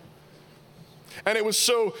him, and it was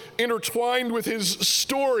so intertwined with his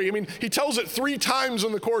story. I mean, he tells it 3 times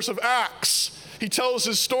in the course of Acts. He tells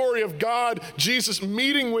his story of God, Jesus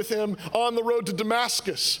meeting with him on the road to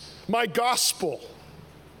Damascus. My gospel.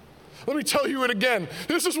 Let me tell you it again.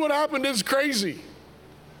 This is what happened. It's crazy.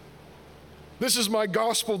 This is my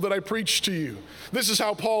gospel that I preach to you. This is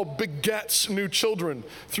how Paul begets new children,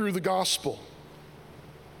 through the gospel.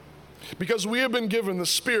 Because we have been given the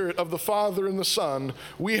Spirit of the Father and the Son,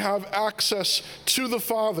 we have access to the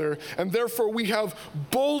Father, and therefore we have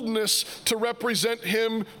boldness to represent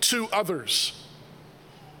him to others.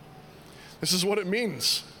 This is what it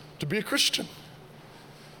means to be a Christian.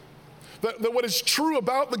 That what is true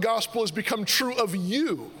about the gospel has become true of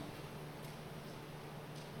you.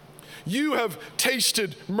 You have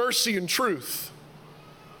tasted mercy and truth.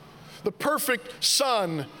 The perfect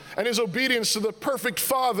Son and his obedience to the perfect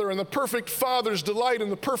Father, and the perfect Father's delight in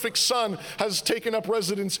the perfect Son has taken up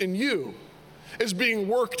residence in you, is being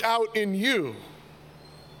worked out in you.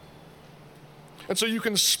 And so you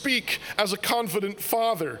can speak as a confident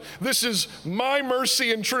father. This is my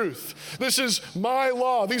mercy and truth. This is my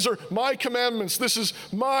law. These are my commandments. This is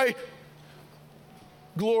my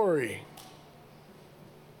glory.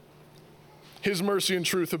 His mercy and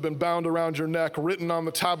truth have been bound around your neck, written on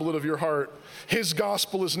the tablet of your heart. His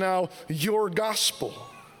gospel is now your gospel.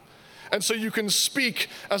 And so you can speak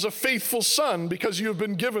as a faithful son because you have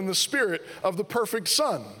been given the Spirit of the perfect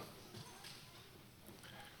Son.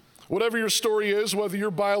 Whatever your story is, whether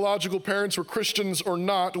your biological parents were Christians or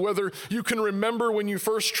not, whether you can remember when you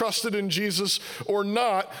first trusted in Jesus or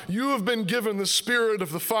not, you have been given the Spirit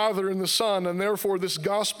of the Father and the Son, and therefore this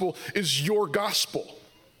gospel is your gospel.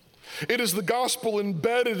 It is the gospel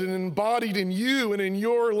embedded and embodied in you and in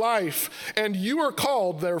your life, and you are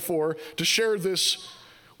called, therefore, to share this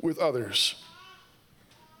with others.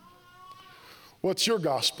 What's your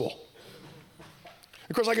gospel?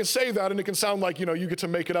 Of course, I can say that and it can sound like, you get to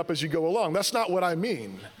make it up as you go along. That's not what I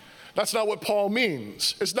mean. That's not what Paul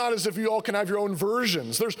means. It's not as if you all can have your own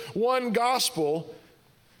versions. There's one gospel,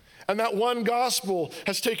 and that one gospel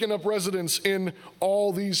has taken up residence in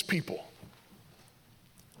all these people.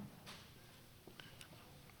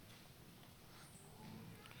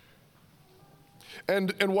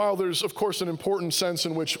 And while there's, of course, an important sense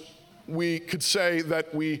in which we could say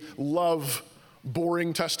that we love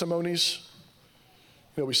boring testimonies,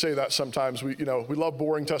 we say that sometimes. We love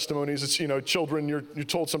boring testimonies. It's, children, you're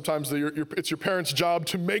told sometimes that it's your parents' job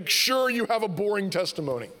to make sure you have a boring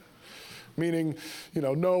testimony. Meaning,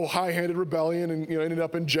 no high-handed rebellion and, ended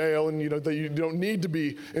up in jail and, that you don't need to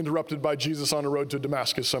be interrupted by Jesus on a road to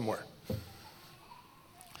Damascus somewhere.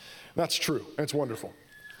 That's true, and it's wonderful.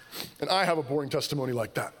 And I have a boring testimony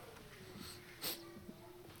like that.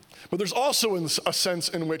 But there's also a sense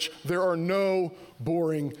in which there are no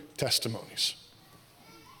boring testimonies.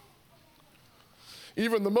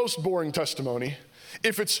 Even the most boring testimony,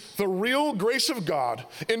 if it's the real grace of God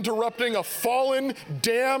interrupting a fallen,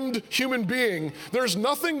 damned human being, there's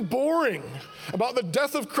nothing boring about the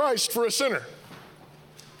death of Christ for a sinner.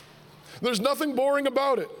 There's nothing boring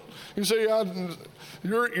about it. You say,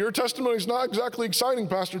 your testimony is not exactly exciting,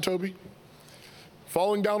 Pastor Toby.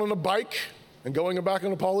 Falling down on a bike and going back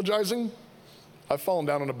and apologizing. I've fallen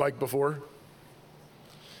down on a bike before.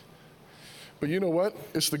 But you know what?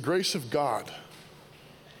 It's the grace of God.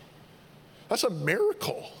 That's a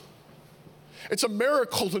miracle. It's a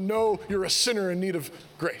miracle to know you're a sinner in need of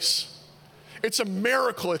grace. It's a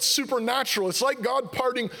miracle. It's supernatural. It's like God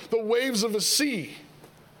parting the waves of a sea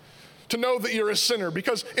to know that you're a sinner,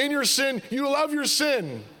 because in your sin, you love your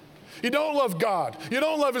sin. You don't love God. You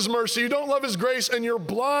don't love His mercy. You don't love His grace, and you're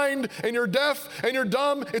blind, and you're deaf, and you're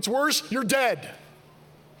dumb. It's worse, you're dead.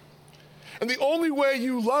 And the only way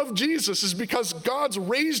you love Jesus is because God's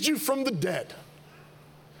raised you from the dead.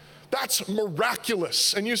 That's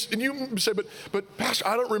miraculous. And you say, but Pastor,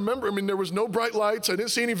 I don't remember. I mean, there was no bright lights. I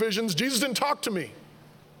didn't see any visions. Jesus didn't talk to me.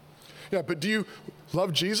 Yeah, but do you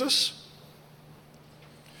love Jesus?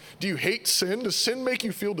 Do you hate sin? Does sin make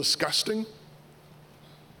you feel disgusting?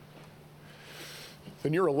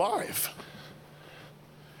 Then you're alive.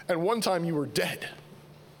 And one time you were dead.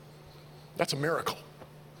 That's a miracle.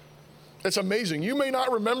 It's amazing. You may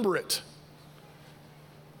not remember it,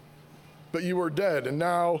 but you were dead, and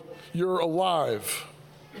now you're alive.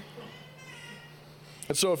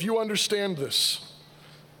 And so if you understand this,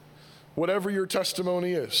 whatever your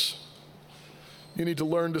testimony is, you need to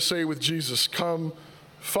learn to say with Jesus, "Come,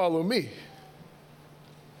 follow me.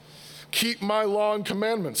 Keep my law and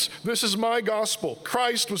commandments. This is my gospel.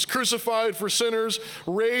 Christ was crucified for sinners,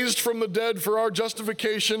 raised from the dead for our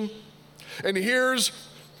justification. And here's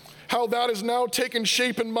how that has now taken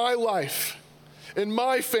shape in my life, in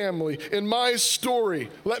my family, in my story.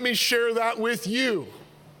 Let me share that with you,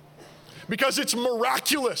 because it's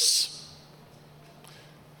miraculous.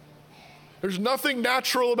 There's nothing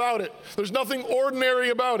natural about it. There's nothing ordinary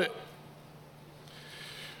about it."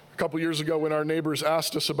 A couple years ago, when our neighbors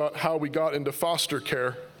asked us about how we got into foster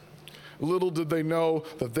care, little did they know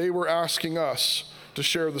that they were asking us to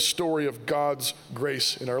share the story of God's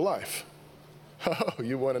grace in our life. Oh,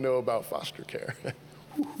 you want to know about foster care?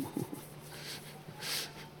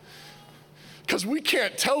 Because we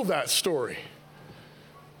can't tell that story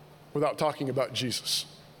without talking about Jesus.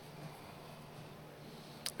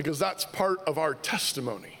 Because that's part of our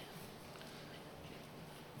testimony.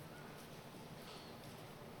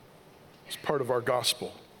 It's part of our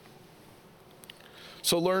gospel.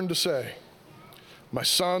 So learn to say, my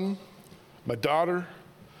son, my daughter,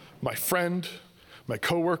 my friend, my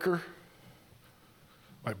coworker,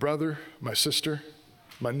 my brother, my sister,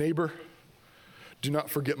 my neighbor, do not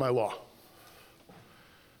forget my law.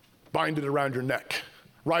 Bind it around your neck.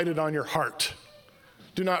 Write it on your heart.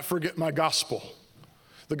 Do not forget my gospel,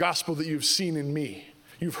 the gospel that you've seen in me,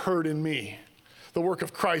 you've heard in me, the work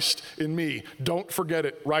of Christ in me. Don't forget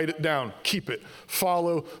it. Write it down. Keep it.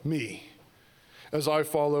 Follow me as I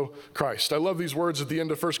follow Christ. I love these words at the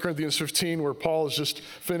end of 1 Corinthians 15, where Paul has just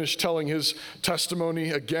finished telling his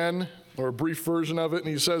testimony again, or a brief version of it, and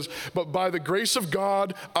he says, "But by the grace of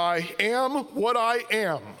God, I am what I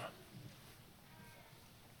am."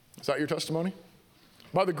 Is that your testimony?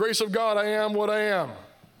 By the grace of God, I am what I am.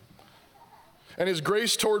 And his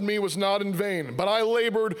grace toward me was not in vain, but I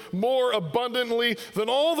labored more abundantly than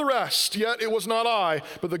all the rest. Yet it was not I,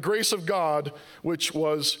 but the grace of God which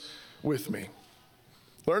was with me.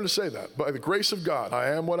 Learn to say that. By the grace of God, I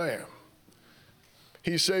am what I am.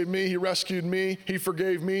 He saved me, he rescued me, he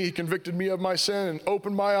forgave me, he convicted me of my sin and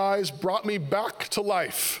opened my eyes, brought me back to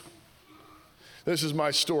life. This is my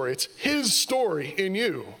story. It's his story in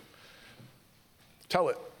you. Tell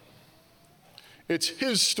it. It's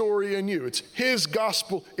his story in you. It's his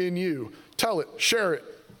gospel in you. Tell it. Share it.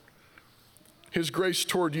 His grace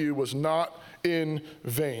toward you was not in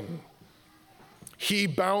vain. He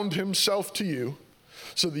bound himself to you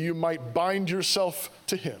so that you might bind yourself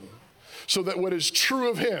to him, so that what is true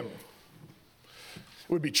of him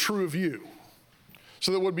would be true of you,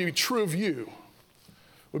 so that what would be true of you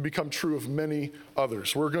would become true of many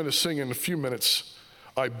others. We're going to sing in a few minutes,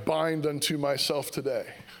 I bind unto myself today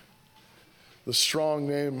the strong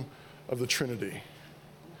name of the Trinity.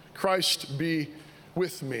 Christ be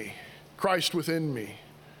with me, Christ within me,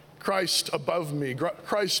 Christ above me,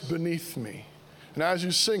 Christ beneath me. And as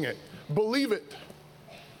you sing it, believe it.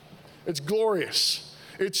 It's glorious.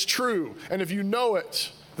 It's true. And if you know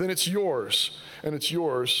it, then it's yours, and it's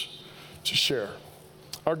yours to share.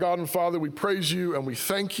 Our God and Father, we praise you and we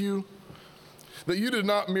thank you that you did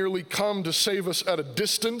not merely come to save us at a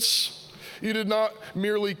distance. You did not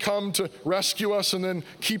merely come to rescue us and then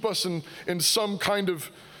keep us in some kind of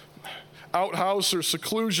outhouse or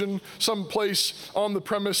seclusion, someplace on the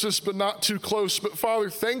premises, but not too close. But Father,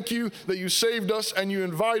 thank you that you saved us and you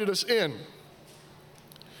invited us in.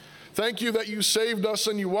 Thank you that you saved us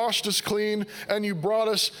and you washed us clean and you brought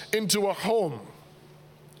us into a home,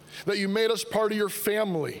 that you made us part of your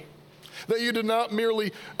family, that you did not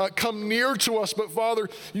merely come near to us, but Father,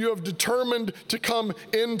 you have determined to come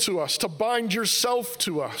into us, to bind yourself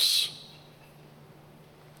to us.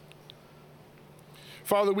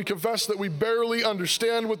 Father, we confess that we barely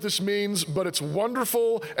understand what this means, but it's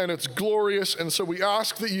wonderful and it's glorious, and so we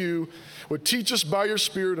ask that you would teach us by your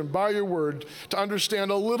Spirit and by your word to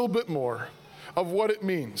understand a little bit more of what it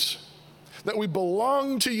means, that we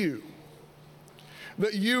belong to you,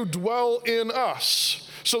 that you dwell in us,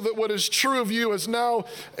 so that what is true of you is now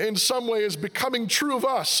in some way is becoming true of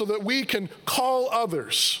us, so that we can call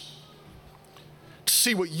others to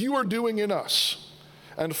see what you are doing in us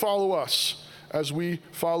and follow us as we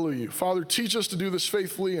follow you. Father, teach us to do this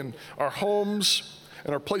faithfully in our homes,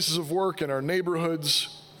 in our places of work, in our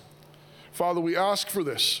neighborhoods. Father, we ask for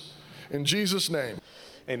this in Jesus' name.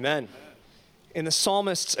 Amen. In the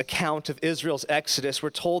psalmist's account of Israel's exodus, we're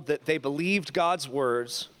told that they believed God's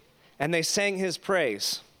words and they sang his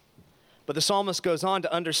praise. But the psalmist goes on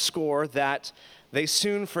to underscore that they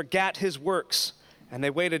soon forgot his works and they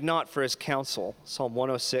waited not for his counsel. Psalm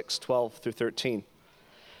 106, 12 through 13.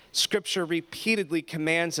 Scripture repeatedly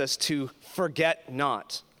commands us to forget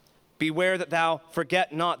not. Beware that thou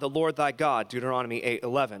forget not the Lord thy God, Deuteronomy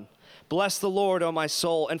 8:11. Bless the Lord, O my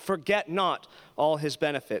soul, and forget not all his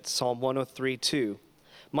benefits, Psalm 103:2.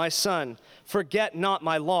 My son, forget not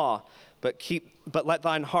my law, but let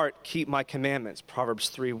thine heart keep my commandments, Proverbs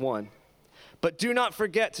 3:1. But do not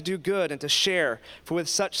forget to do good and to share, for with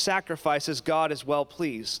such sacrifices God is well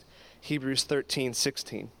pleased, Hebrews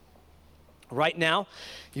 13:16. Right now,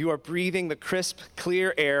 you are breathing the crisp,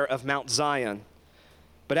 clear air of Mount Zion.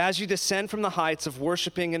 But as you descend from the heights of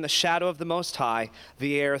worshiping in the shadow of the Most High,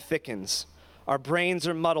 the air thickens. Our brains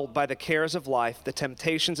are muddled by the cares of life, the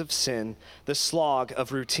temptations of sin, the slog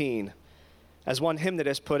of routine. As one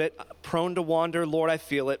hymnist put it, prone to wander, Lord, I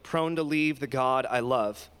feel it, prone to leave the God I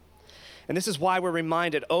love. And this is why we're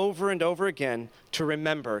reminded over and over again to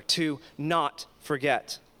remember, to not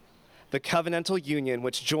forget the covenantal union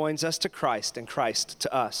which joins us to Christ and Christ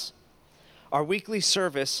to us. Our weekly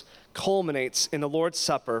service culminates in the Lord's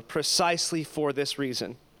Supper precisely for this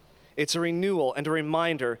reason. It's a renewal and a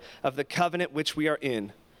reminder of the covenant which we are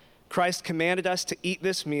in. Christ commanded us to eat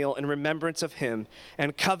this meal in remembrance of him,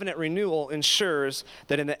 and covenant renewal ensures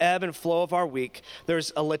that in the ebb and flow of our week,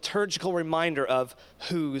 there's a liturgical reminder of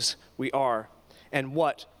whose we are and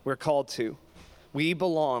what we're called to. We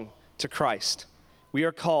belong to Christ. We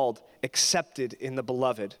are called accepted in the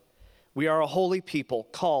beloved. We are a holy people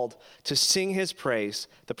called to sing his praise,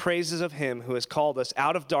 the praises of him who has called us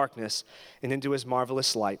out of darkness and into his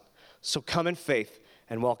marvelous light. So come in faith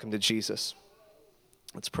and welcome to Jesus.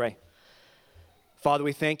 Let's pray. Father,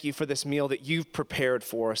 we thank you for this meal that you've prepared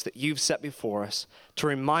for us, that you've set before us, to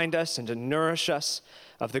remind us and to nourish us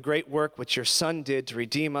of the great work which your Son did to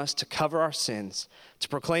redeem us, to cover our sins, to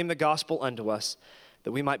proclaim the gospel unto us,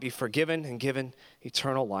 that we might be forgiven and given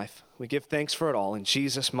eternal life. We give thanks for it all in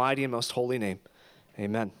Jesus' mighty and most holy name.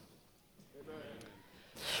 Amen.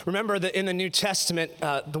 Remember that in the New Testament,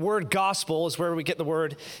 the word gospel is where we get the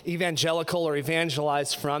word evangelical or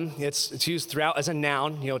evangelize from. It's used throughout as a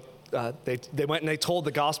noun. They went and they told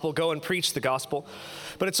the gospel, go and preach the gospel.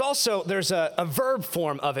 But it's also, there's a verb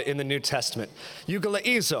form of it in the New Testament,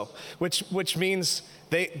 eugalaizo, which means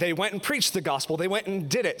they went and preached the gospel. They went and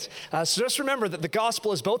did it. So just remember that the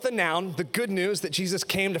gospel is both a noun, the good news that Jesus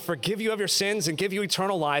came to forgive you of your sins and give you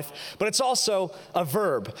eternal life, but it's also a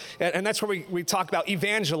verb. And that's where we talk about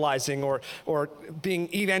evangelizing or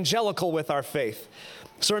being evangelical with our faith.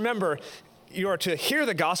 So remember, you are to hear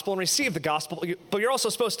the gospel and receive the gospel, but you're also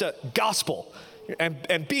supposed to gospel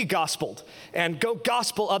and be gospeled and go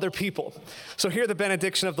gospel other people. So hear the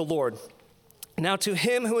benediction of the Lord. Now to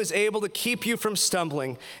him who is able to keep you from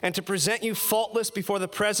stumbling and to present you faultless before the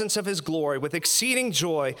presence of his glory with exceeding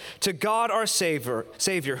joy, to God our Savior,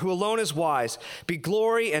 who alone is wise, be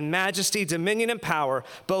glory and majesty, dominion and power,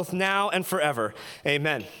 both now and forever.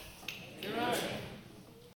 Amen. Amen.